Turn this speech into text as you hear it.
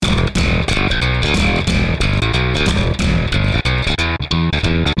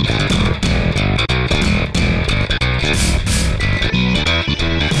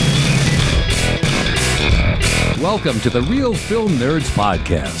Welcome to the Real Film Nerds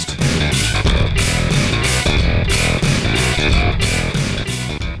Podcast.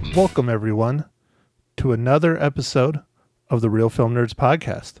 Welcome, everyone, to another episode of the Real Film Nerds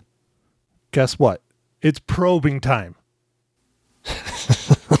Podcast. Guess what? It's probing time.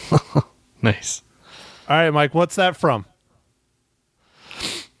 Nice. All right, Mike, what's that from?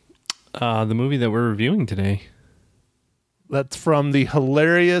 The movie that we're reviewing today. That's from the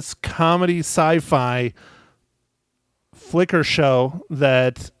hilarious comedy sci-fi Flickr show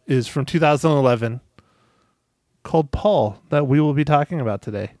that is from 2011 called Paul that we will be talking about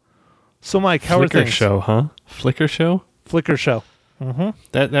today. So, Mike, how are Flickr things? show, huh? Flickr show? Flickr show. Mm-hmm.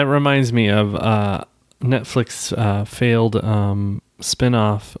 That reminds me of Netflix failed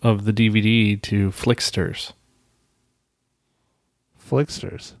spin-off of the DVD to Flicksters.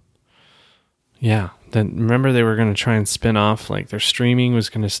 Flicksters. Yeah. Then remember they were going to try and spin off, like their streaming was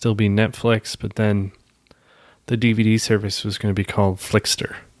going to still be Netflix, but then the DVD service was going to be called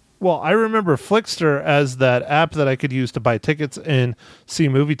Flickster. Well, I remember Flickster as that app that I could use to buy tickets and see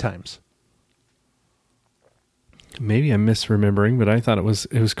movie times. Maybe I'm misremembering, but I thought it was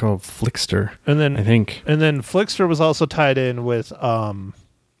called Flickster. And then I think. And then Flickster was also tied in with Movie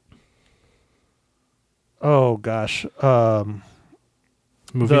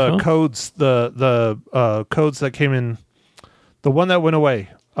the phone? codes codes that came in, the one that went away,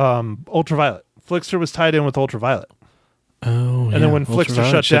 Ultraviolet. Flickster was tied in with Ultraviolet. Oh, And then when Flickster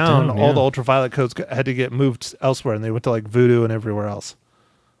Ultraviolet shut down, all yeah. the Ultraviolet codes had to get moved elsewhere, and they went to like Voodoo and everywhere else.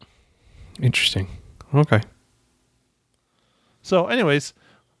 Interesting. Okay. So anyways,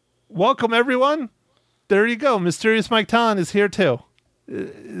 welcome everyone. There you go. Mysterious Mike Talon is here too.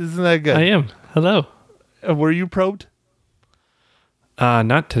 Isn't that good? I am. Hello. Were you probed?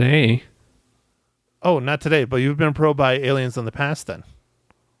 Not today. Oh, not today, but you've been probed by aliens in the past then.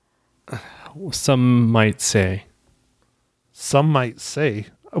 Some might say. Some might say.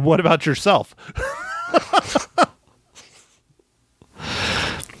 What about yourself?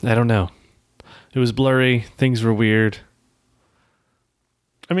 I don't know. It was blurry. Things were weird.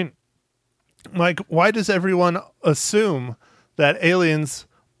 I mean, Mike, why does everyone assume that aliens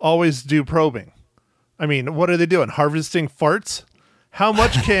always do probing? I mean, what are they doing? Harvesting farts? How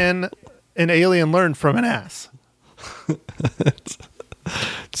much can an alien learn from an ass?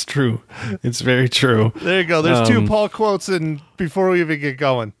 It's true. It's very true. There you go. There's two Paul quotes and before we even get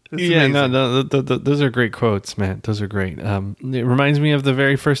going. It's amazing. No, those are great quotes, man. Those are great. It reminds me of the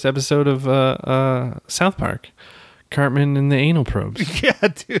very first episode of South Park. Cartman and the anal probes. Yeah,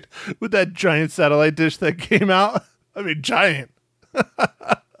 dude. With that giant satellite dish that came out. I mean, giant.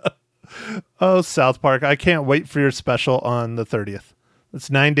 Oh, South Park. I can't wait for your special on the 30th. It's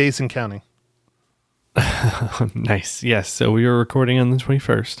 9 days and counting. Nice. Yes. So we were recording on the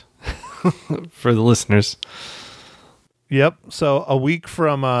 21st for the listeners. Yep. So a week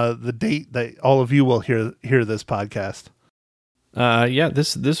from the date that all of you will hear this podcast. Yeah,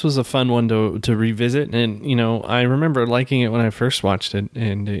 this was a fun one to revisit, and you know I remember liking it when I first watched it,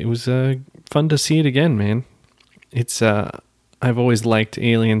 and it was fun to see it again, man. It's I've always liked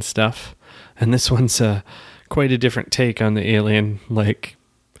alien stuff, and this one's quite a different take on the alien. Like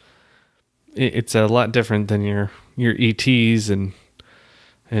it's a lot different than your ETs and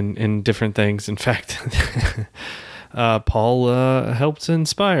different things. In fact, Paul helped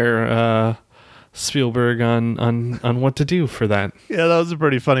inspire Spielberg on what to do for that. Yeah, that was a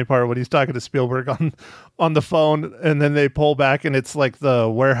pretty funny part when he's talking to Spielberg on the phone, and then they pull back, and it's like the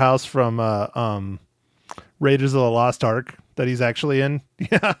warehouse from Raiders of the Lost Ark that he's actually in.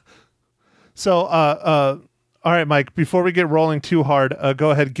 Yeah. So, all right, Mike. Before we get rolling too hard,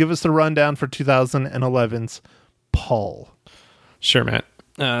 go ahead, give us the rundown for 2011's Paul. Sure, Matt.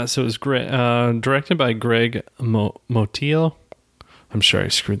 So it was directed by Greg Motillo. I'm sure I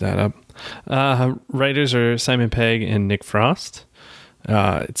screwed that up. Writers are Simon Pegg and Nick Frost.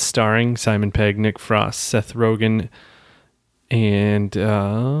 It's starring Simon Pegg, Nick Frost, Seth Rogen, and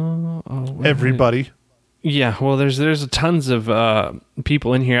Everybody. Yeah, well, there's tons of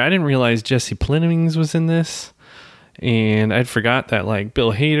people in here. I didn't realize Jesse Plemons was in this, and I'd forgot that like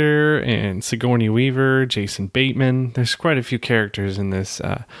Bill Hader and Sigourney Weaver, Jason Bateman. There's quite a few characters in this.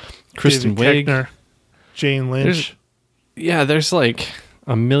 Kristen David Wiig, Koechner, Jane Lynch. there's like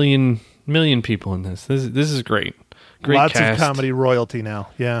a million people in this. This is great. Great Lots cast. of comedy royalty now.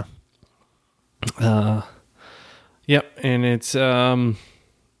 Yeah. Yep, and it's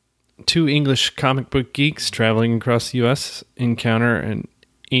two English comic book geeks traveling across the U.S. encounter an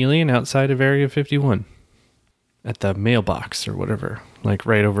alien outside of Area 51 at the mailbox or whatever, like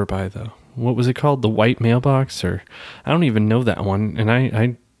right over by the, what was it called? The white mailbox, or I don't even know that one. And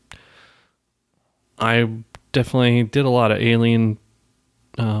I definitely did a lot of Alien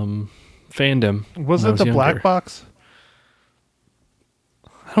fandom. Was when I it the younger. black box?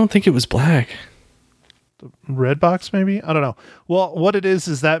 I don't think it was black. Red box, maybe? I don't know. Well, what it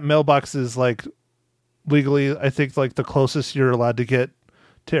is that mailbox is like legally, I think, like the closest you're allowed to get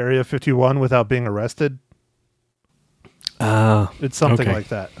to Area 51 without being arrested. It's something okay. like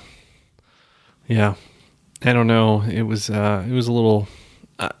that. Yeah. I don't know. It was a little,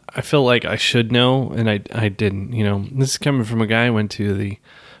 I felt like I should know, and I didn't. You know, this is coming from a guy who went to the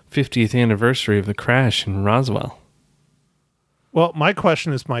 50th anniversary of the crash in Roswell. Well, my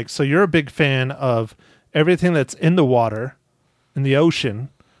question is, Mike, so you're a big fan of everything that's in the water, in the ocean,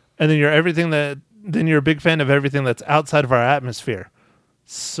 and then you're a big fan of everything that's outside of our atmosphere.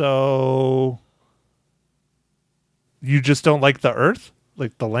 So you just don't like the Earth?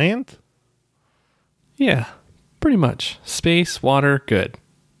 Like the land? Yeah, pretty much. Space, water, good.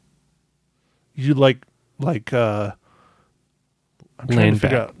 You like I'm trying Land to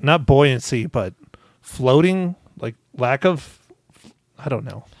figure back. out, not buoyancy, but floating, like lack of, I don't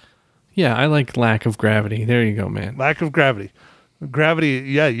know. Yeah, I like lack of gravity. There you go, man. Lack of gravity. Gravity,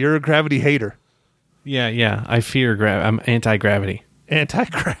 yeah, you're a gravity hater. Yeah. I fear gravity. I'm anti-gravity.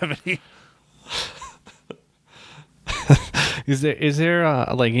 Anti-gravity. Is there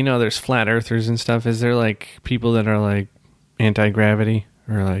like, you know, there's flat earthers and stuff. Is there like people that are like anti-gravity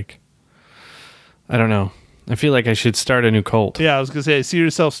or like, I don't know. I feel like I should start a new cult. Yeah, I was going to say, I see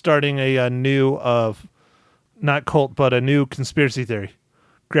yourself starting a new, not cult, but a new conspiracy theory.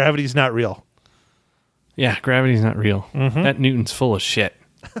 Gravity's not real. Yeah, gravity's not real. Mm-hmm. That Newton's full of shit.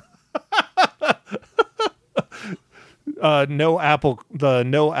 No Apple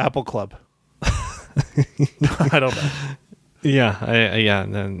Club. I don't know. Yeah, I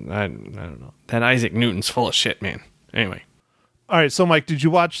don't know. That Isaac Newton's full of shit, man. Anyway. All right, so Mike, did you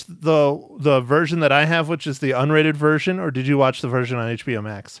watch the version that I have, which is the unrated version, or did you watch the version on HBO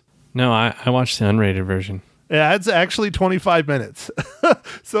Max? No, I watched the unrated version. Yeah, it's actually 25 minutes.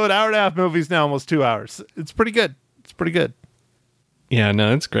 So an hour and a half movie's now almost 2 hours. It's pretty good. Yeah,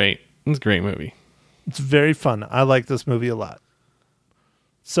 no, it's great. It's a great movie. It's very fun. I like this movie a lot.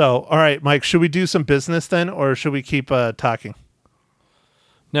 So, all right, Mike, should we do some business then, or should we keep talking?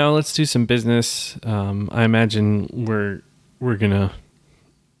 No, let's do some business. I imagine we're gonna,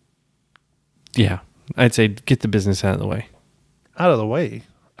 yeah, I'd say get the business out of the way. Out of the way?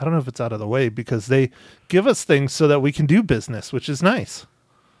 I don't know if it's out of the way because they give us things so that we can do business, which is nice.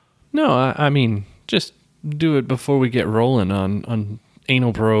 No, I mean, just do it before we get rolling on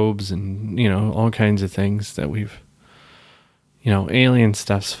anal probes and, you know, all kinds of things that we've, you know, alien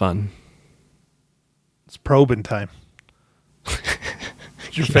stuff's fun. It's probing time.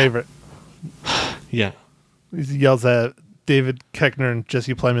 It's your favorite. Yeah. He yells at David Koechner and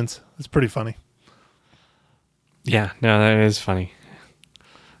Jesse Plemons. It's pretty funny. Yeah, no, that is funny.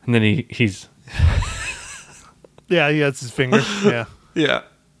 And then he's... Yeah, he has his finger. Yeah. Yeah.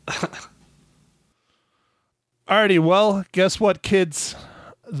 Alrighty, well, guess what, kids?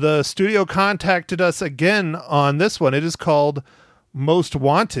 The studio contacted us again on this one. It is called Most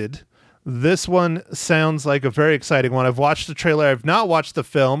Wanted. This one sounds like a very exciting one. I've watched the trailer. I've not watched the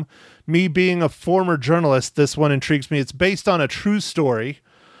film. Me being a former journalist, this one intrigues me. It's based on a true story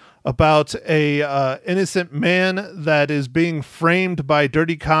about a innocent man that is being framed by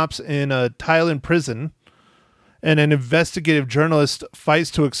dirty cops in a Thailand prison, and an investigative journalist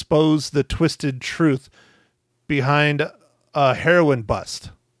fights to expose the twisted truth behind a heroin bust.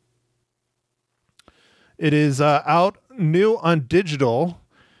 It is out new on digital.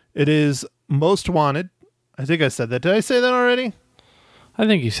 It is Most Wanted. I think I said that. Did I say that already? I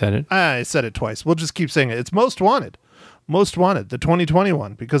think you said it. I said it twice. We'll just keep saying it. It's Most Wanted. Most Wanted, the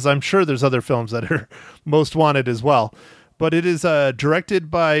 2021, because I'm sure there's other films that are Most Wanted as well. But it is directed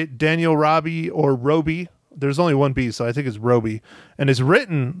by Daniel Roby or Roby. There's only one B, so I think it's Roby. And is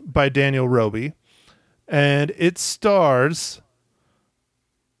written by Daniel Roby. And it stars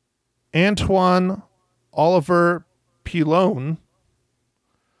Antoine Oliver Pilon,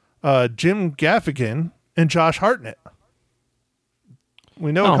 Jim Gaffigan, and Josh Hartnett.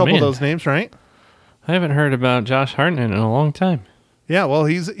 We know a couple of those names, right? I haven't heard about Josh Hartnett in a long time. Yeah, well,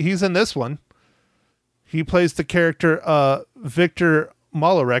 he's in this one. He plays the character Victor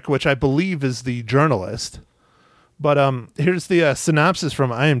Malarek, which I believe is the journalist. But here's the synopsis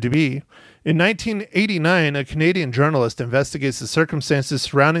from IMDb. In 1989, a Canadian journalist investigates the circumstances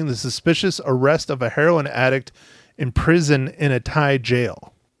surrounding the suspicious arrest of a heroin addict in prison in a Thai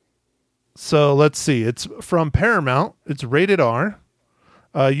jail. So let's see. It's from Paramount. It's rated R.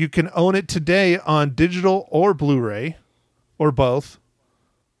 You can own it today on digital or Blu-ray, or both.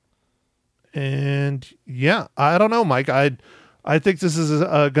 And yeah, I don't know, Mike. I think this is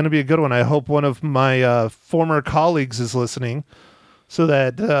going to be a good one. I hope one of my former colleagues is listening, so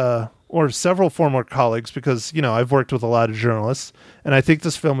that or several former colleagues, because I've worked with a lot of journalists, and I think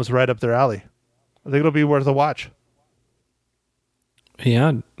this film is right up their alley. I think it'll be worth a watch.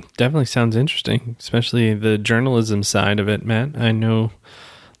 Yeah, definitely sounds interesting, especially the journalism side of it, Matt. I know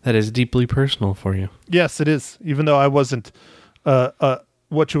that is deeply personal for you. Yes, it is. Even though I wasn't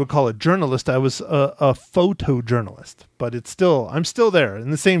what you would call a journalist, I was a photojournalist. But I'm still there in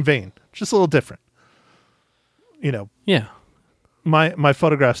the same vein, just a little different. Yeah. My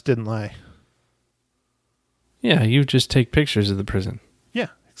photographs didn't lie. Yeah, you just take pictures of the prison. Yeah,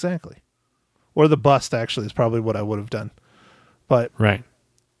 exactly. Or the bust, actually, is probably what I would have done. But right.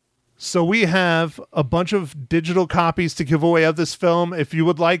 So we have a bunch of digital copies to give away of this film. If you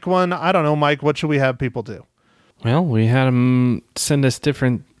would like one, I don't know, Mike, what should we have people do? Well, we had them send us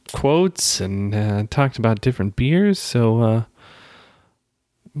different quotes and talked about different beers. So,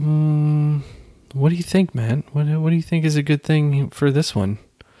 what do you think, man? What do you think is a good thing for this one?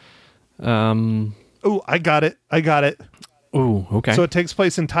 Oh, I got it. Oh, okay. So it takes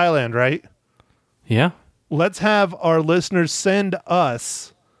place in Thailand, right? Yeah. Let's have our listeners send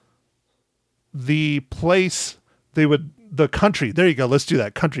us the place the country. There you go. Let's do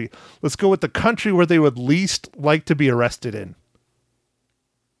that. Country. Let's go with the country where they would least like to be arrested in.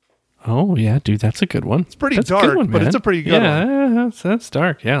 Oh, yeah, dude, that's a good one. It's pretty dark, but it's a pretty good one. Yeah, that's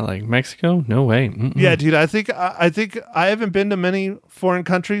dark. Yeah, like Mexico? No way. Mm-mm. Yeah, dude, I think I haven't been to many foreign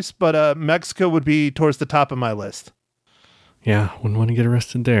countries, but Mexico would be towards the top of my list. Yeah, wouldn't want to get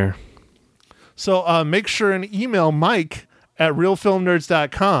arrested there. So make sure and email Mike at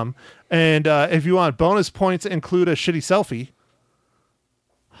realfilmnerds.com. And if you want bonus points, include a shitty selfie.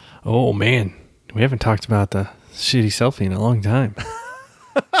 Oh, man. We haven't talked about the shitty selfie in a long time.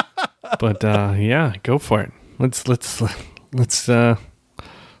 But yeah, go for it. Let's let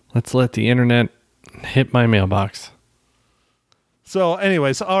the internet hit my mailbox. So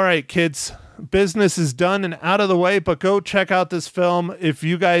anyways, all right, kids, business is done and out of the way, but go check out this film. If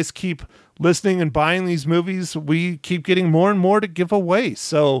you guys keep listening and buying these movies, we keep getting more and more to give away.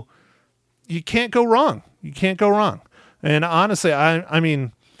 So you can't go wrong. And honestly, I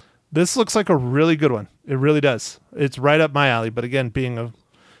mean, this looks like a really good one. It really does. It's right up my alley. But again, being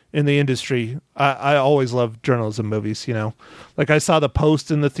in the industry, I always love journalism movies, Like I saw The Post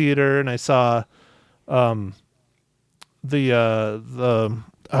in the theater, and I saw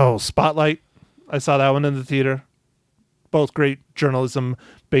Spotlight. I saw that one in the theater. Both great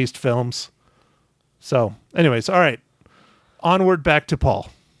journalism-based films. So, anyways, all right. Onward, back to Paul.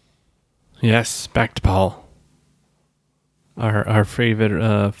 Yes, back to Paul. Our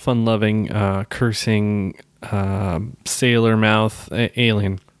favorite fun-loving, cursing, sailor mouth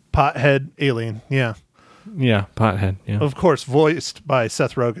alien. Pothead alien, yeah. Yeah, pothead, yeah. Of course, voiced by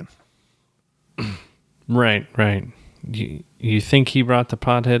Seth Rogen. Right. You think he brought the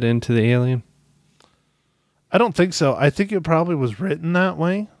pothead into the alien? I don't think so. I think it probably was written that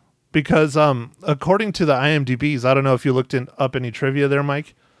way because according to the IMDb's, I don't know if you looked up any trivia there,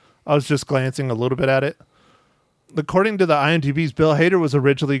 Mike. I was just glancing a little bit at it. According to the IMDb's, Bill Hader was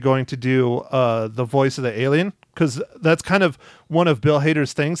originally going to do the voice of the alien because that's kind of one of Bill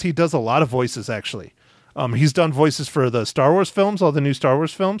Hader's things. He does a lot of voices, actually. He's done voices for the Star Wars films, all the new Star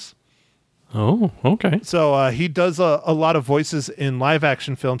Wars films. Oh, okay. So he does a lot of voices in live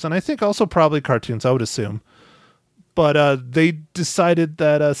action films, and I think also probably cartoons, I would assume. But they decided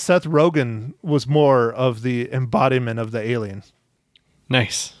that Seth Rogen was more of the embodiment of the alien.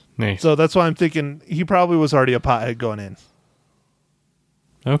 Nice. So that's why I'm thinking he probably was already a pothead going in.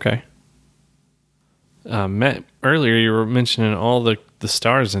 Okay. Matt, earlier you were mentioning all the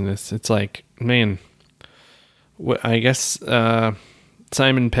stars in this. It's like, man, I guess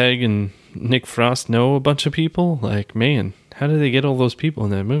Simon Pegg and Nick Frost know a bunch of people. Like, man, how did they get all those people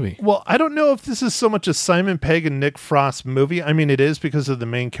in that movie? Well, I don't know if this is so much a Simon Pegg and Nick Frost movie. I mean, it is because of the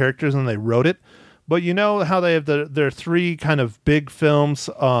main characters and they wrote it. But you know how they have their three kind of big films,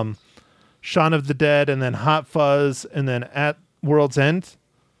 Shaun of the Dead, and then Hot Fuzz, and then At World's End?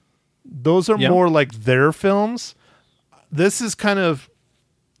 Those are more like their films. This is kind of,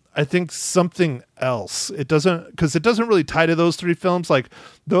 I think, something else. It doesn't really tie to those three films. Like,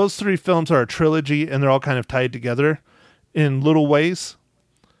 those three films are a trilogy, and they're all kind of tied together in little ways.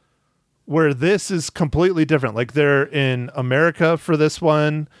 Where this is completely different. Like, they're in America for this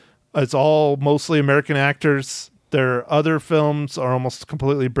one. It's all mostly American actors. Their other films are almost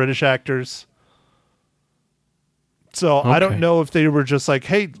completely British actors. So okay. I don't know if they were just like,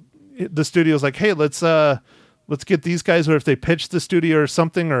 hey, the studio's like, hey, let's get these guys, or if they pitched the studio or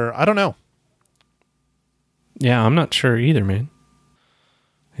something, or I don't know. Yeah, I'm not sure either, man.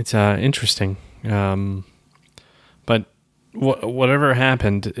 It's interesting. But whatever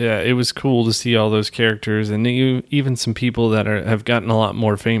happened, it was cool to see all those characters, and even some people that have gotten a lot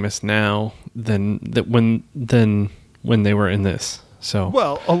more famous now than when they were in this.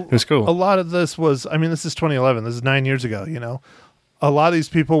 So it was cool. A lot of this was, I mean, this is 2011. This is 9 years ago. You know, a lot of these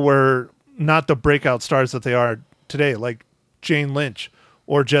people were not the breakout stars that they are today, like Jane Lynch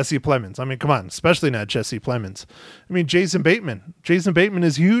or Jesse Plemons. I mean, come on, especially not Jesse Plemons. I mean, Jason Bateman. Jason Bateman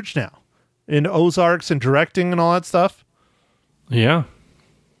is huge now in Ozarks and directing and all that stuff. Yeah.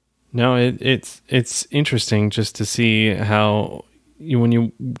 No, it's interesting just to see how when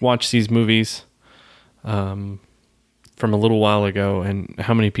you watch these movies from a little while ago and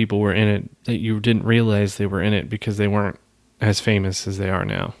how many people were in it that you didn't realize they were in it because they weren't as famous as they are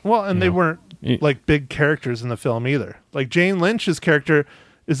now. Well, and they weren't like big characters in the film either. Like Jane Lynch's character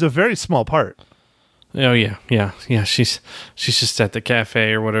is a very small part. Oh yeah. She's just at the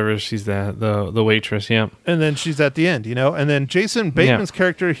cafe or whatever. She's the waitress. Yeah, and then she's at the end, you know. And then Jason Bateman's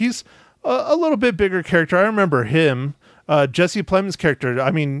character, he's a little bit bigger character. I remember him. Jesse Plemons' character.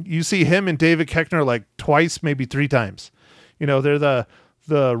 I mean, you see him and David Koechner like twice, maybe 3 times. You know, they're the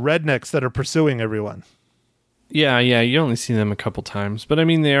rednecks that are pursuing everyone. Yeah. You only see them a couple times, but I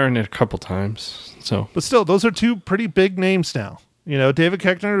mean, they are in it a couple times. So, but still, those are 2 pretty big names now. You know, David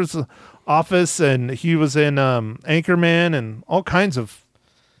Koechner was Office, and he was in Anchorman and all kinds of,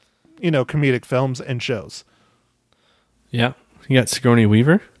 you know, comedic films and shows. Yeah, you got Sigourney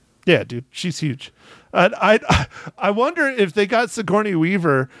Weaver. Yeah, dude, she's huge. I wonder if they got Sigourney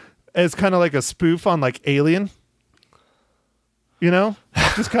Weaver as kind of like a spoof on like Alien. You know,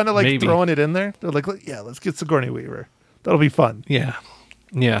 just kind of like throwing it in there. They're like, yeah, let's get Sigourney Weaver. That'll be fun. Yeah.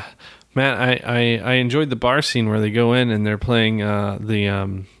 Matt, I enjoyed the bar scene where they go in and they're playing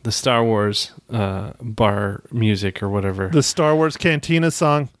the Star Wars bar music or whatever. The Star Wars Cantina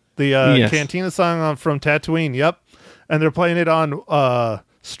song. The Cantina song from Tatooine. Yep. And they're playing it on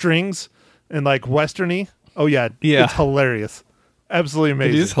strings and like westerny. Oh yeah. It's hilarious. Absolutely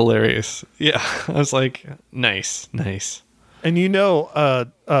amazing. It is hilarious. Yeah. I was like, nice. And you know,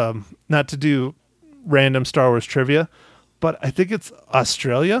 not to do random Star Wars trivia, but I think it's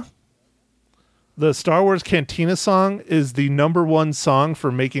Australia. The Star Wars Cantina song is the #1 song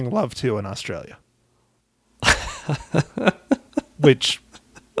for making love to in Australia. Which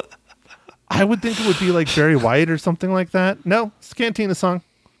I would think it would be like Barry White or something like that. No, it's a Cantina song.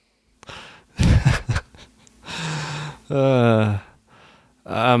 I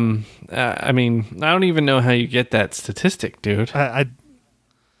mean, I don't even know how you get that statistic, dude. I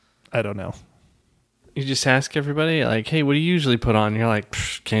don't know. You just ask everybody, like, hey, what do you usually put on? You're like,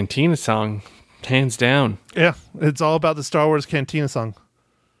 Cantina song, hands down. Yeah, it's all about the Star Wars Cantina song.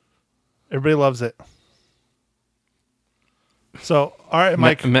 Everybody loves it. So, all right,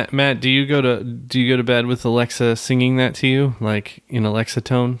 Mike. Matt, do you go to bed with Alexa singing that to you, like in Alexa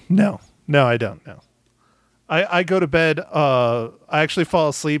tone? No, I don't. No, I go to bed. I actually fall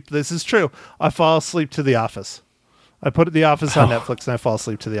asleep. This is true. I fall asleep to The Office. I put The Office on Netflix and I fall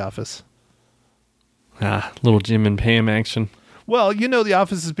asleep to The Office. Little Jim and Pam action. Well, you know, The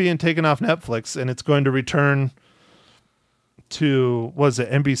Office is being taken off Netflix and it's going to return to, was it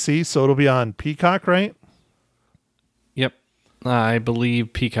NBC? So it'll be on Peacock, right? Yep. I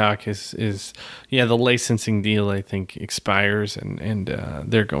believe Peacock is the licensing deal, I think, expires and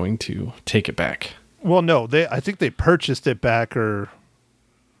they're going to take it back. Well, no, I think they purchased it back or.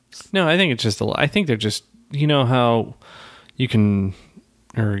 No, I think it's just I think they're just, you know how you can,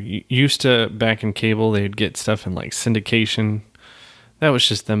 or used to back in cable, they'd get stuff in like syndication. That was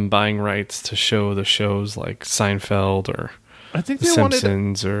just them buying rights to show the shows like Seinfeld or I think The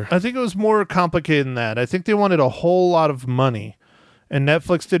Simpsons. I think it was more complicated than that. I think they wanted a whole lot of money, and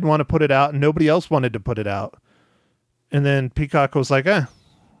Netflix didn't want to put it out, and nobody else wanted to put it out. And then Peacock was like,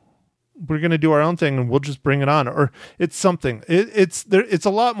 we're going to do our own thing, and we'll just bring it on. Or it's something. It's a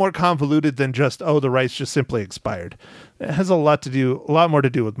lot more convoluted than just, the rights just simply expired. It has a lot more to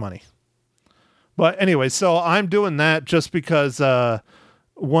do with money. But anyway, so I'm doing that just because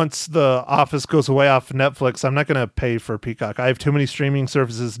once The Office goes away off Netflix, I'm not going to pay for Peacock. I have too many streaming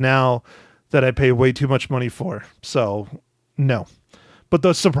services now that I pay way too much money for. So, no. But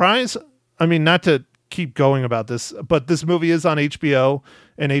the surprise, I mean, not to keep going about this, but this movie is on HBO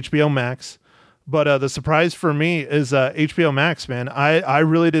and HBO Max. But the surprise for me is HBO Max, man. I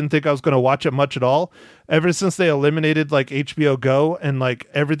really didn't think I was going to watch it much at all. Ever since they eliminated like HBO Go and like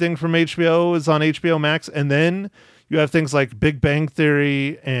everything from HBO is on HBO Max. And then you have things like Big Bang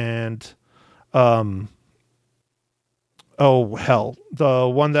Theory and the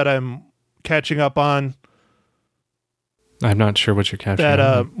one that I'm catching up on, I'm not sure what you're catching.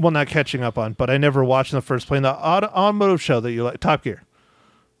 That well, not catching up on, but I never watched in the first place. The automotive show that you like, Top Gear.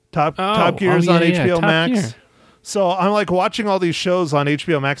 Top Gear is on HBO Top Max. Gear. So I'm like watching all these shows on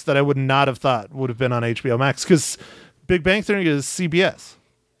HBO Max that I would not have thought would have been on HBO Max because Big Bang Theory is CBS.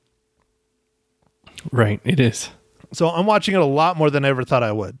 Right, it is. So I'm watching it a lot more than I ever thought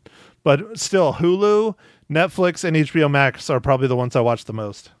I would. But still, Hulu, Netflix, and HBO Max are probably the ones I watch the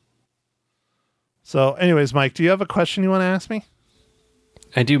most. So anyways, Mike, do you have a question you want to ask me?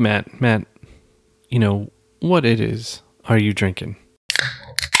 I do, Matt. Matt, what it is are you drinking?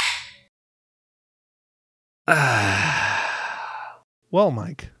 Well,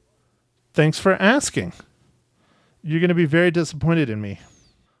 Mike, thanks for asking. You're going to be very disappointed in me.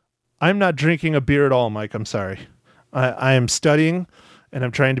 I'm not drinking a beer at all, Mike. I'm sorry. I am studying, and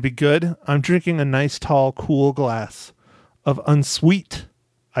I'm trying to be good. I'm drinking a nice, tall, cool glass of unsweet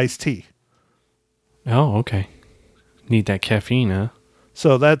iced tea. Oh, okay. Need that caffeine, huh?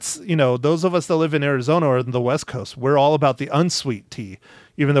 So that's, those of us that live in Arizona or in the West Coast, we're all about the unsweet tea,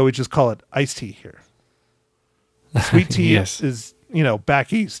 even though we just call it iced tea here. Sweet tea Yes. is,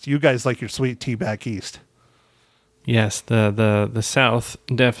 back east. You guys like your sweet tea back east. Yes, the South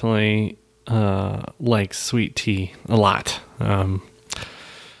definitely likes sweet tea a lot.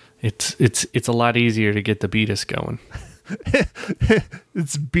 It's a lot easier to get the beatus going.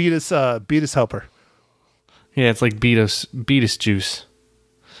 It's beatus helper. Yeah, it's like beatus juice.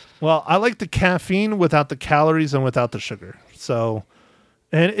 Well, I like the caffeine without the calories and without the sugar. So,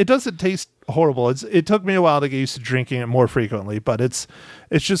 and it doesn't taste horrible. It took me a while to get used to drinking it more frequently, but it's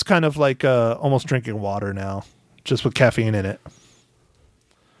just kind of like almost drinking water now, just with caffeine in it.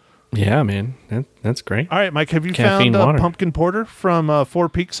 Yeah, man, that's great. All right, Mike, have you Caffeine found water. pumpkin porter from Four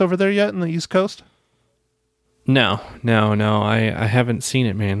Peaks over there yet in the East Coast? No, I haven't seen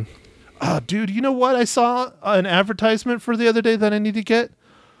it, man. Dude, you know what? I saw an advertisement for the other day that I need to get.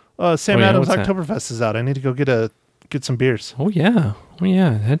 Sam Adams what's that? Oktoberfest is out. I need to go get some beers. Oh yeah,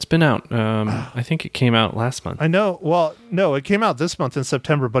 it's been out. I think it came out last month. I know. Well, no, it came out this month in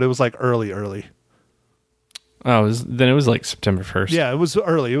September, but it was like early. Oh, then it was like September 1st. Yeah, it was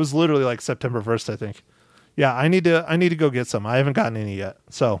early. It was literally like September 1st, I think. Yeah, I need to go get some. I haven't gotten any yet.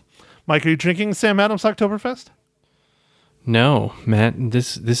 So, Mike, are you drinking Sam Adams Oktoberfest? No, Matt,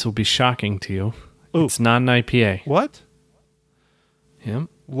 this will be shocking to you. Ooh. It's not an IPA. What? Yep.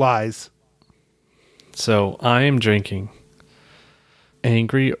 Lies. So I am drinking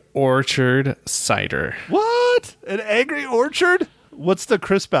Angry Orchard cider. What? An Angry Orchard? What's the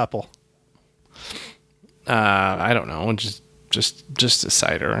crisp apple? I don't know, just a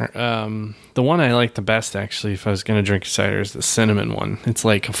cider. The one I like the best, actually, if I was gonna drink a cider, is the cinnamon one. It's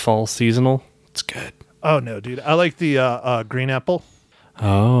like a fall seasonal. It's good. Oh no, dude! I like the green apple.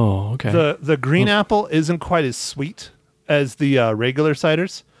 Oh, okay. The green apple isn't quite as sweet as the regular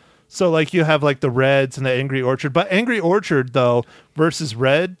ciders. So like you have like the Reds and the Angry Orchard, but Angry Orchard though versus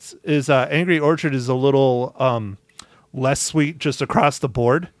Reds is Angry Orchard is a little less sweet just across the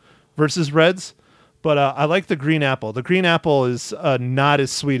board versus Reds. But I like the green apple. The green apple is not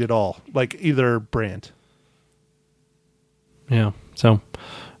as sweet at all, like either brand. Yeah. So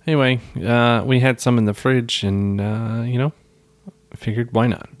anyway, we had some in the fridge, and I figured why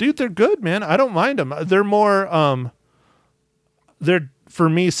not. Dude, they're good, man. I don't mind them. They're more for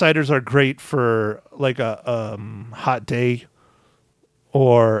me, ciders are great for like a hot day,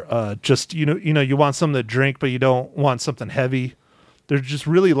 or just you want something to drink, but you don't want something heavy. They're just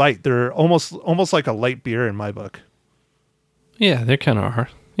really light. They're almost like a light beer in my book. Yeah, they kind of are.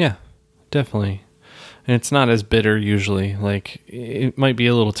 Yeah, definitely. And it's not as bitter usually. Like it might be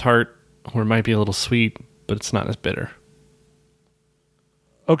a little tart or it might be a little sweet, but it's not as bitter.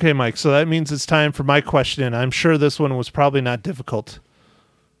 Okay, Mike. So that means it's time for my question. I'm sure this one was probably not difficult.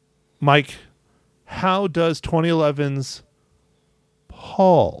 Mike, how does 2011's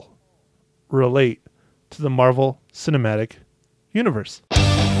Paul relate to the Marvel Cinematic Universe?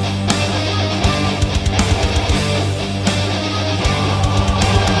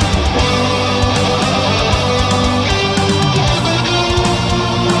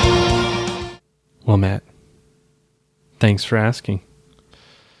 Well, Matt, thanks for asking.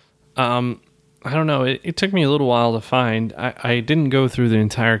 I don't know. It took me a little while to find. I didn't go through the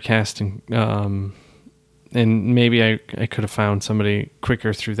entire casting, and maybe I could have found somebody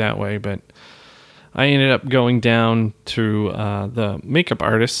quicker through that way, but I ended up going down to the makeup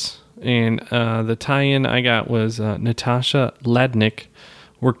artists, and the tie-in I got was Natasha Ladnick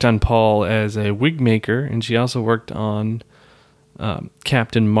worked on Paul as a wig maker, and she also worked on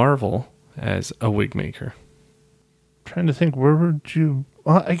Captain Marvel as a wig maker. Trying to think, where would you...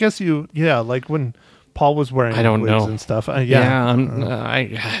 Well, I guess like when Paul was wearing I don't wigs know. and stuff. I don't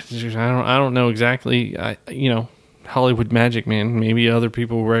know exactly. Hollywood magic, man. Maybe other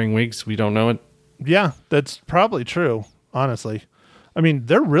people were wearing wigs. We don't know it. Yeah, that's probably true, honestly. I mean,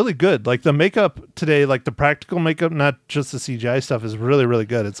 they're really good. Like the makeup today, like the practical makeup, not just the CGI stuff, is really, really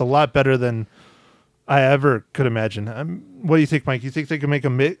good. It's a lot better than I ever could imagine. What do you think, Mike? You think they could make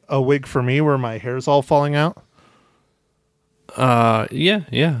a wig for me where my hair's all falling out?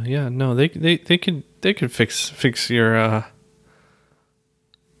 Yeah. No, they could fix your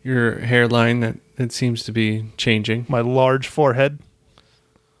hairline that seems to be changing. My large forehead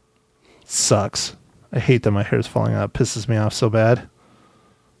sucks. I hate that my hair's falling out. It pisses me off so bad.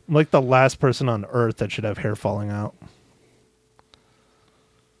 I'm like the last person on earth that should have hair falling out.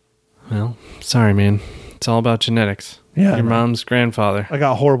 Well, sorry, man. It's all about genetics. Yeah, your man. mom's grandfather. I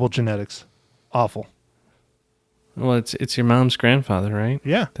got horrible genetics. Awful. Well, it's your mom's grandfather, right?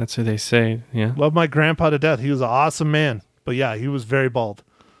 Yeah. That's what they say. Yeah. Love my grandpa to death. He was an awesome man. But yeah, he was very bald.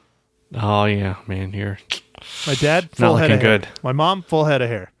 Oh yeah, man. You're My dad, not full head looking of hair. good. My mom, full head of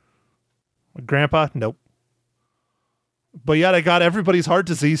hair. My grandpa, nope. But yet I got everybody's heart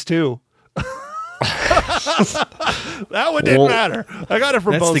disease too. That one didn't matter. I got it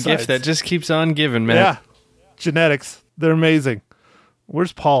from both sides. That's the gift that just keeps on giving, man. Yeah. Genetics. They're amazing.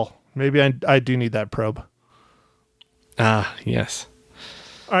 Where's Paul? Maybe I do need that probe. Ah, yes.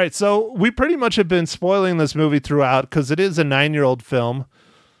 All right. So we pretty much have been spoiling this movie throughout because it is a 9-year-old film.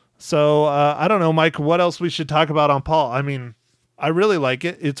 So I don't know, Mike, what else we should talk about on Paul? I mean, I really like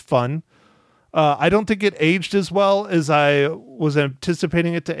it. It's fun. I don't think it aged as well as I was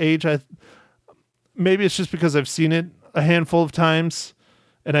anticipating it to age. Maybe it's just because I've seen it a handful of times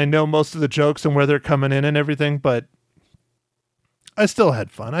and I know most of the jokes and where they're coming in and everything, but I still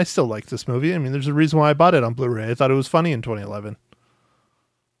had fun. I still like this movie. I mean, there's a reason why I bought it on Blu-ray. I thought it was funny in 2011.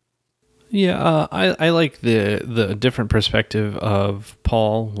 Yeah, I like the different perspective of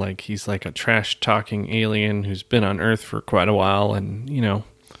Paul. Like he's like a trash talking alien who's been on Earth for quite a while, and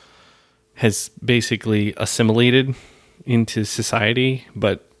has basically assimilated into society,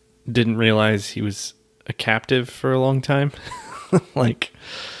 but didn't realize he was a captive for a long time. Like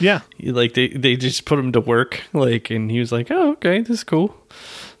they just put him to work, and he was like, oh, okay, this is cool.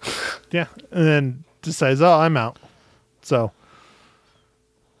 Yeah, and then decides, oh, I'm out. So.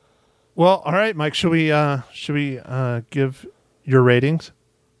 Well, all right, Mike. Should we give your ratings?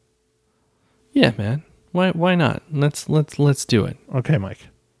 Yeah, man. Why not? Let's do it. Okay, Mike.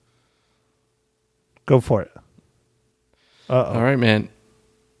 Go for it. All right, man.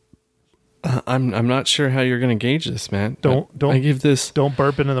 I'm not sure how you're going to gauge this, man. Don't I give this. Don't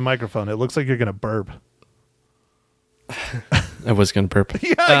burp into the microphone. It looks like you're going to burp. I was going to burp.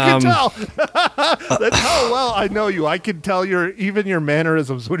 Yeah, I can tell. That's how well I know you. I can tell even your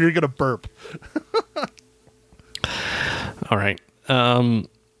mannerisms when you're going to burp. All right.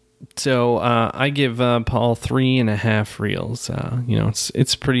 So I give Paul 3.5 reels.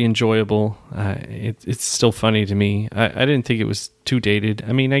 It's pretty enjoyable. It's still funny to me. I didn't think it was too dated.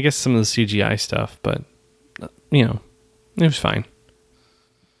 I mean, I guess some of the CGI stuff, but it was fine.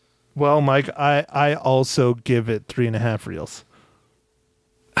 Well, Mike, I also give it 3.5 reels.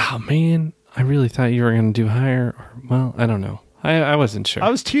 Oh man, I really thought you were going to do higher. Well, I don't know. I wasn't sure. I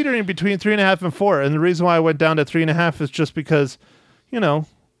was teetering between 3.5 and 4, and the reason why I went down to 3.5 is just because, I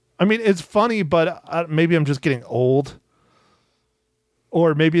mean, it's funny, but maybe I'm just getting old,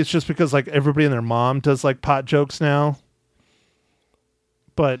 or maybe it's just because like everybody and their mom does like pot jokes now.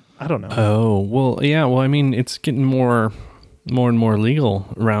 But I don't know. Oh well, yeah. Well, I mean, it's getting more and more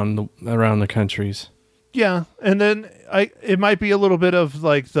legal around the countries. Yeah, and then it might be a little bit of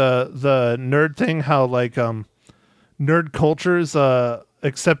like the nerd thing, how like nerd culture is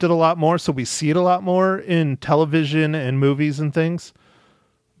accepted a lot more, so we see it a lot more in television and movies and things.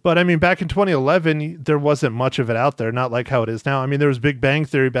 But I mean, back in 2011, there wasn't much of it out there, not like how it is now. I mean, there was Big Bang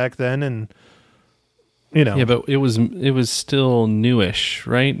Theory back then, and Yeah, but it was still newish,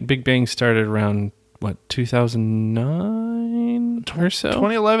 right? Big Bang started around what, 2009 or so?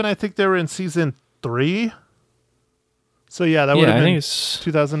 2011, I think they were in season 3. So yeah, that would have been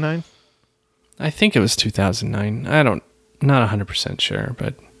 2009. I think it was 2009. Not 100% sure,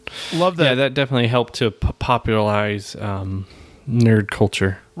 but love that. Yeah, that definitely helped to popularize nerd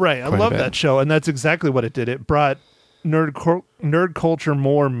culture. Right, I love that show, and that's exactly what it did. It brought nerd culture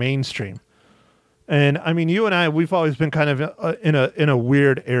more mainstream. And I mean, you and I, we've always been kind of in a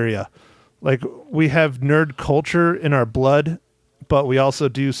weird area. Like we have nerd culture in our blood, but we also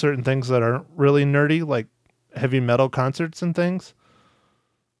do certain things that aren't really nerdy, like heavy metal concerts and things.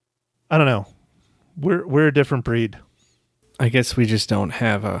 I don't know. We're a different breed. I guess we just don't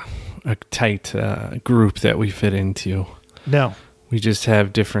have a a tight group that we fit into. No. We just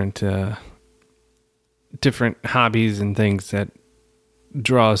have different hobbies and things that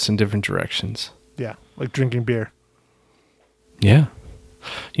draw us in different directions. Yeah, like drinking beer. Yeah.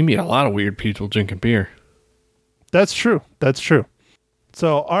 You meet a lot of weird people drinking beer. That's true. That's true.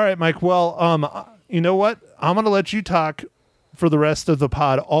 So, all right, Mike. Well, you know what? I'm going to let you talk for the rest of the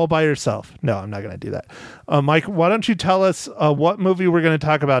pod all by yourself. No, I'm not going to do that. Mike, why don't you tell us what movie we're going to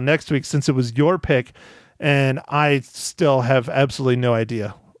talk about next week, since it was your pick and I still have absolutely no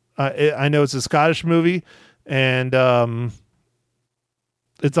idea. I know it's a Scottish movie and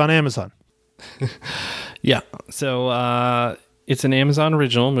it's on Amazon. Yeah. So it's an Amazon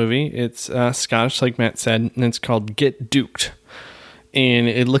original movie. It's Scottish, like Matt said, and it's called Get Duked. And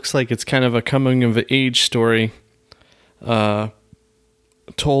it looks like it's kind of a coming of age story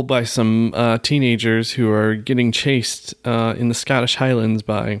told by some teenagers who are getting chased in the Scottish Highlands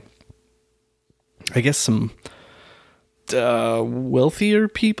by, I guess, some wealthier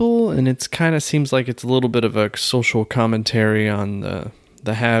people. And it's kind of seems like it's a little bit of a social commentary on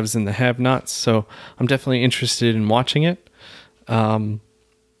the haves and the have-nots. So I'm definitely interested in watching it.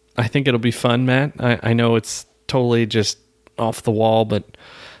 I think it'll be fun, Matt. I know it's totally just off the wall, but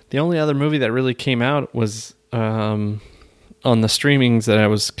the only other movie that really came out was on the streamings that I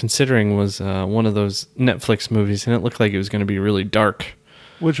was considering was one of those Netflix movies, and it looked like it was going to be really dark.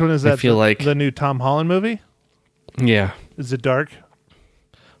 Which one is that? I feel like the new Tom Holland movie? Yeah. Is it dark?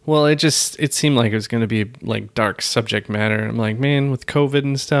 Well, it seemed like it was going to be like dark subject matter. I'm like, man, with COVID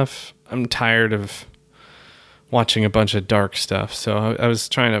and stuff, I'm tired of watching a bunch of dark stuff. So I was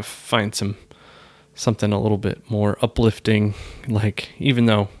trying to find something a little bit more uplifting, like, even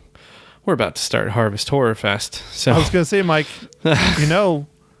though we're about to start Harvest Horror Fest. So I was going to say, Mike,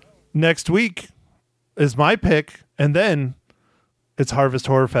 next week is my pick, and then it's Harvest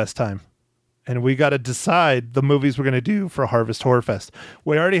Horror Fest time. And we got to decide the movies we're going to do for Harvest Horror Fest.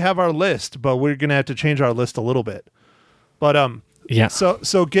 We already have our list, but we're going to have to change our list a little bit. But yeah. So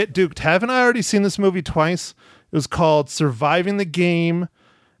Get Duked. Haven't I already seen this movie twice? It was called Surviving the Game,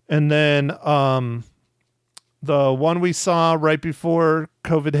 and then the one we saw right before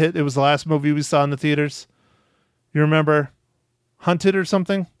COVID hit. It was the last movie we saw in the theaters. You remember? Hunted or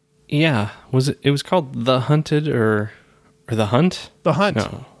something? Yeah. Was it? It was called The Hunted or The Hunt? The Hunt.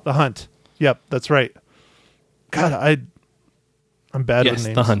 No. The Hunt. Yep, that's right. God, I'm bad with names.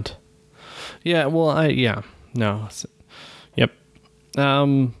 Yes, The Hunt. Yeah, well, Yep.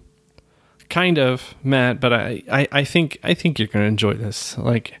 Kind of, Matt, but I think you're going to enjoy this.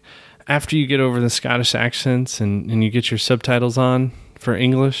 Like, after you get over the Scottish accents and you get your subtitles on for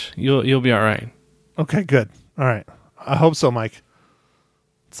English, you'll be all right. Okay, good. All right. I hope so, Mike.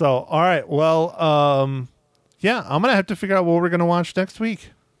 So, all right. Well, yeah, I'm going to have to figure out what we're going to watch next week.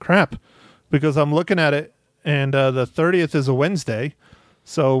 Crap. Because I'm looking at it, and the 30th is a Wednesday,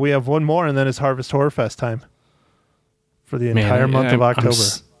 so we have one more, and then it's Harvest Horror Fest time for the entire month of October.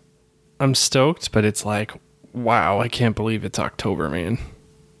 I'm stoked, but it's like, wow, I can't believe it's October, man.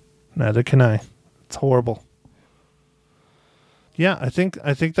 Neither can I. It's horrible. Yeah, I think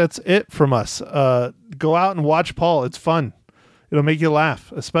that's it from us. Go out and watch Paul. It's fun. It'll make you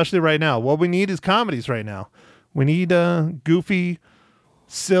laugh, especially right now. What we need is comedies right now. We need goofy,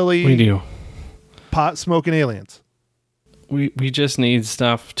 silly, we do. pot-smoking aliens. We just need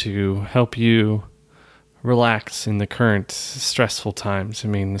stuff to help you relax in the current stressful times. I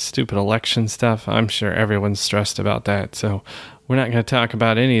mean, the stupid election stuff, I'm sure everyone's stressed about that. So we're not going to talk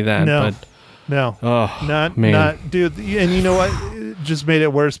about any of that. No. Oh, not, man. Not, dude. And you know what? It just made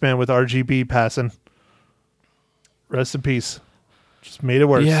it worse, man, with RGB passing. Rest in peace. Just made it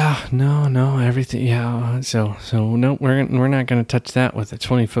worse. Yeah, no, everything. Yeah, so no, we're not going to touch that with a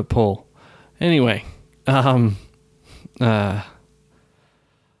 20-foot pole. Anyway, I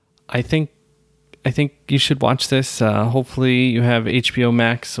think you should watch this. Hopefully, you have HBO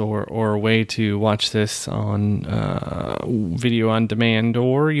Max or a way to watch this on video on demand,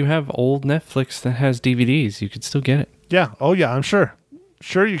 or you have old Netflix that has DVDs. You could still get it. Yeah. Oh, yeah. I'm sure.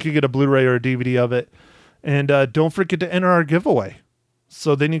 Sure, you could get a Blu-ray or a DVD of it, and don't forget to enter our giveaway.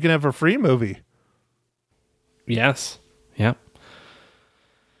 So then you can have a free movie. Yes. Yep.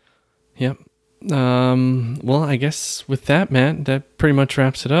 Well, I guess with that, Matt, that pretty much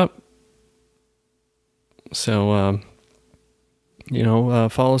wraps it up. So,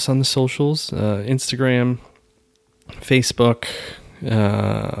 follow us on the socials, Instagram, Facebook.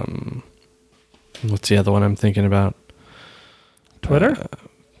 What's the other one I'm thinking about? Twitter?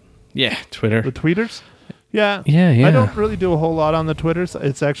 Yeah, Twitter. The tweeters? Yeah. I don't really do a whole lot on the Twitters.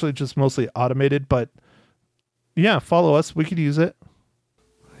 It's actually just mostly automated, but yeah, follow us. We could use it.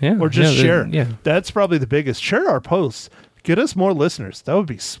 Yeah. Or just share. Yeah. That's probably the biggest. Share our posts. Get us more listeners. That would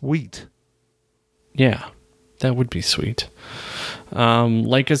be sweet. Yeah, that would be sweet.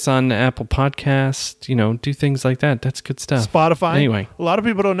 Like us on Apple Podcast, do things like that. That's good stuff. Spotify. Anyway. A lot of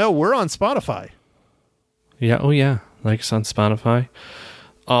people don't know we're on Spotify. Yeah. Oh, yeah. Like us on Spotify.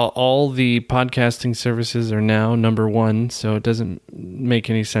 All the podcasting services are now number one, so it doesn't make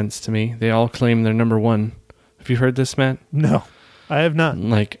any sense to me. They all claim they're number one. Have you heard this, Matt? No, I have not.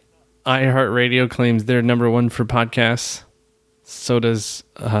 Like, iHeartRadio claims they're number one for podcasts. So does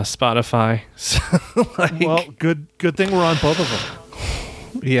Spotify. So, well, good thing we're on both of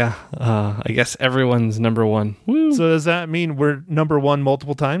them. Yeah, I guess everyone's number one. Woo. So does that mean we're number one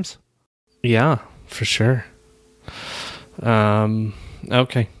multiple times? Yeah, for sure.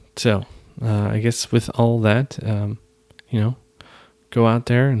 Okay, so I guess with all that, go out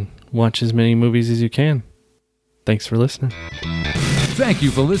there and watch as many movies as you can. Thanks for listening. Thank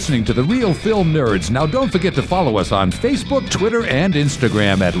you for listening to The Real Film Nerds. Now don't forget to follow us on Facebook, Twitter, and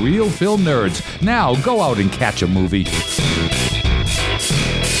Instagram at Real Film Nerds. Now go out and catch a movie.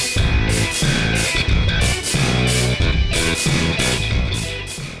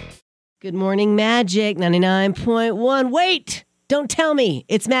 Good Morning Magic 99.1. Wait! Don't tell me.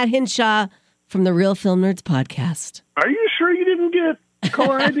 It's Matt Hinshaw from the Real Film Nerds podcast. Are you sure you didn't get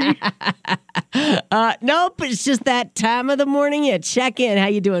caller ID? Nope, it's just that time of the morning. You check in. How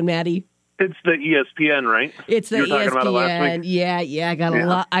you doing, Maddie? It's the ESPN, right? It's the you were talking ESPN. about it last week? Yeah, I got a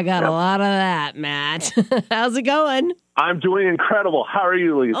lot. I got a lot of that, Matt. How's it going? I'm doing incredible. How are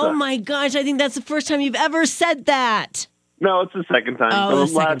you, Lisa? Oh my gosh, I think that's the first time you've ever said that. No, it's the second time. Oh, the the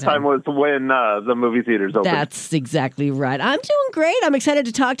second last time was when the movie theaters opened. That's exactly right. I'm doing great. I'm excited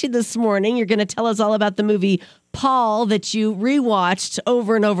to talk to you this morning. You're going to tell us all about the movie Paul that you rewatched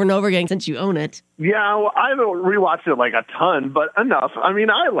over and over and over again since you own it. Yeah, well, I haven't rewatched it like a ton, but enough. I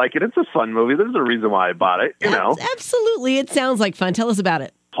mean, I like it. It's a fun movie. There's a reason why I bought it, you know. Absolutely. It sounds like fun. Tell us about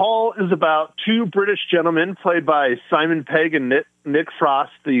it. Paul is about two British gentlemen played by Simon Pegg and Nick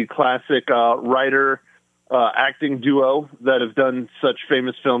Frost, the classic writer acting duo that have done such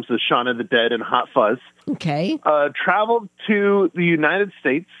famous films as Shaun of the Dead and Hot Fuzz. Okay. Traveled to the United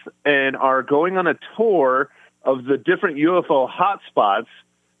States and are going on a tour of the different UFO hotspots.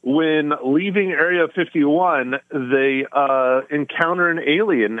 When leaving Area 51, they encounter an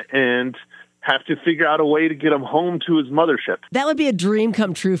alien and have to figure out a way to get him home to his mothership. That would be a dream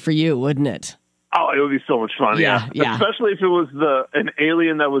come true for you, wouldn't it? Oh, it would be so much fun, yeah. Especially if it was an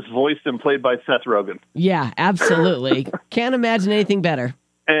alien that was voiced and played by Seth Rogen. Yeah, absolutely. Can't imagine anything better.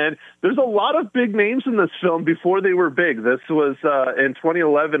 And there's a lot of big names in this film before they were big. This was, in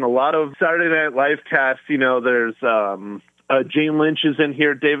 2011, a lot of Saturday Night Live cast. You know, there's Jane Lynch is in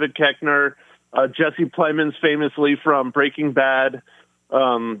here, David Koechner, Jesse Plemons, famously from Breaking Bad,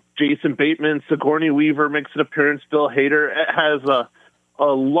 Jason Bateman, Sigourney Weaver makes an appearance, Bill Hader. It has a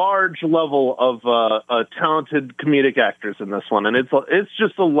large level of talented comedic actors in this one, and it's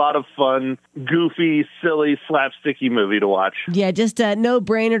just a lot of fun, goofy, silly, slapsticky movie to watch. Yeah, just a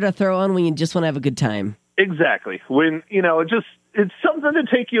no-brainer to throw on when you just want to have a good time. Exactly. When, it's something to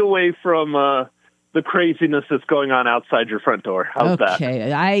take you away from the craziness that's going on outside your front door. How's that?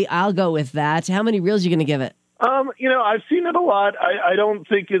 Okay, I'll go with that. How many reels are you going to give it? I've seen it a lot. I don't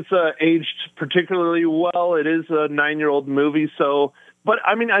think it's aged particularly well. It is a 9-year-old movie, so... But,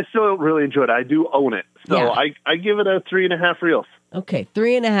 I mean, I still really enjoy it. I do own it. So yeah. I give it a 3.5 reels. Okay,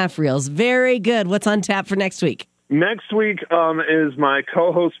 3.5 reels. Very good. What's on tap for next week? Next week is my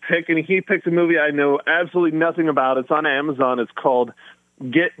co-host pick, and he picked a movie I know absolutely nothing about. It's on Amazon. It's called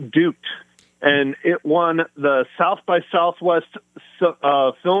Get Duked. And it won the South by Southwest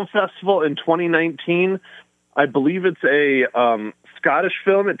Film Festival in 2019. I believe it's a Scottish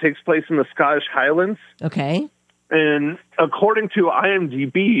film. It takes place in the Scottish Highlands. Okay. And according to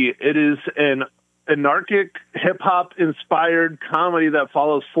IMDb, it is an anarchic hip-hop inspired comedy that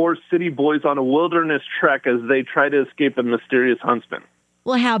follows 4 city boys on a wilderness trek as they try to escape a mysterious huntsman.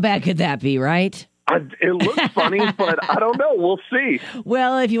 Well, how bad could that be, right? It looks funny, but I don't know. We'll see.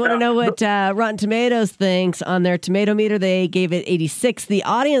 Well, if you want to know what Rotten Tomatoes thinks, on their tomato meter, they gave it 86. The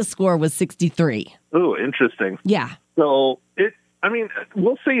audience score was 63. Ooh, interesting. Yeah. So,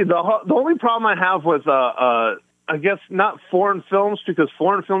 we'll see. The only problem I have with I guess not foreign films, because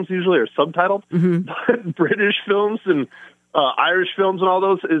foreign films usually are subtitled, but British films and Irish films and all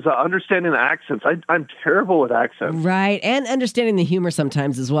those is understanding the accents. I'm terrible with accents. Right, and understanding the humor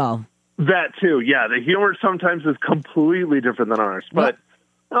sometimes as well. That too, yeah. The humor sometimes is completely different than ours, but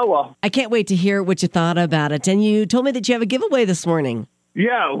oh well. I can't wait to hear what you thought about it. And you told me that you have a giveaway this morning.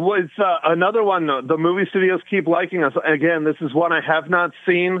 Yeah, well, it's another one. The movie studios keep liking us. Again, this is one I have not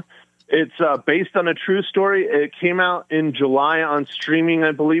seen. It's based on a true story. It came out in July on streaming,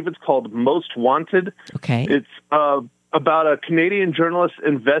 I believe. It's called Most Wanted. Okay. It's about a Canadian journalist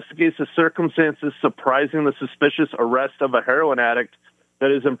investigates the circumstances surprising the suspicious arrest of a heroin addict that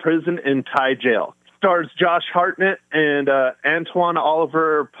is imprisoned in Thai jail. Stars Josh Hartnett and Antoine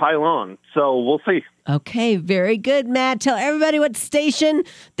Oliver Pilon. So we'll see. Okay, very good, Matt. Tell everybody what station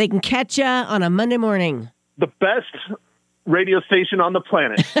they can catch you on a Monday morning. The best radio station on the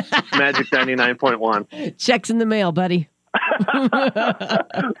planet, Magic 99.1. Checks in the mail, buddy.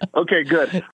 Okay, good.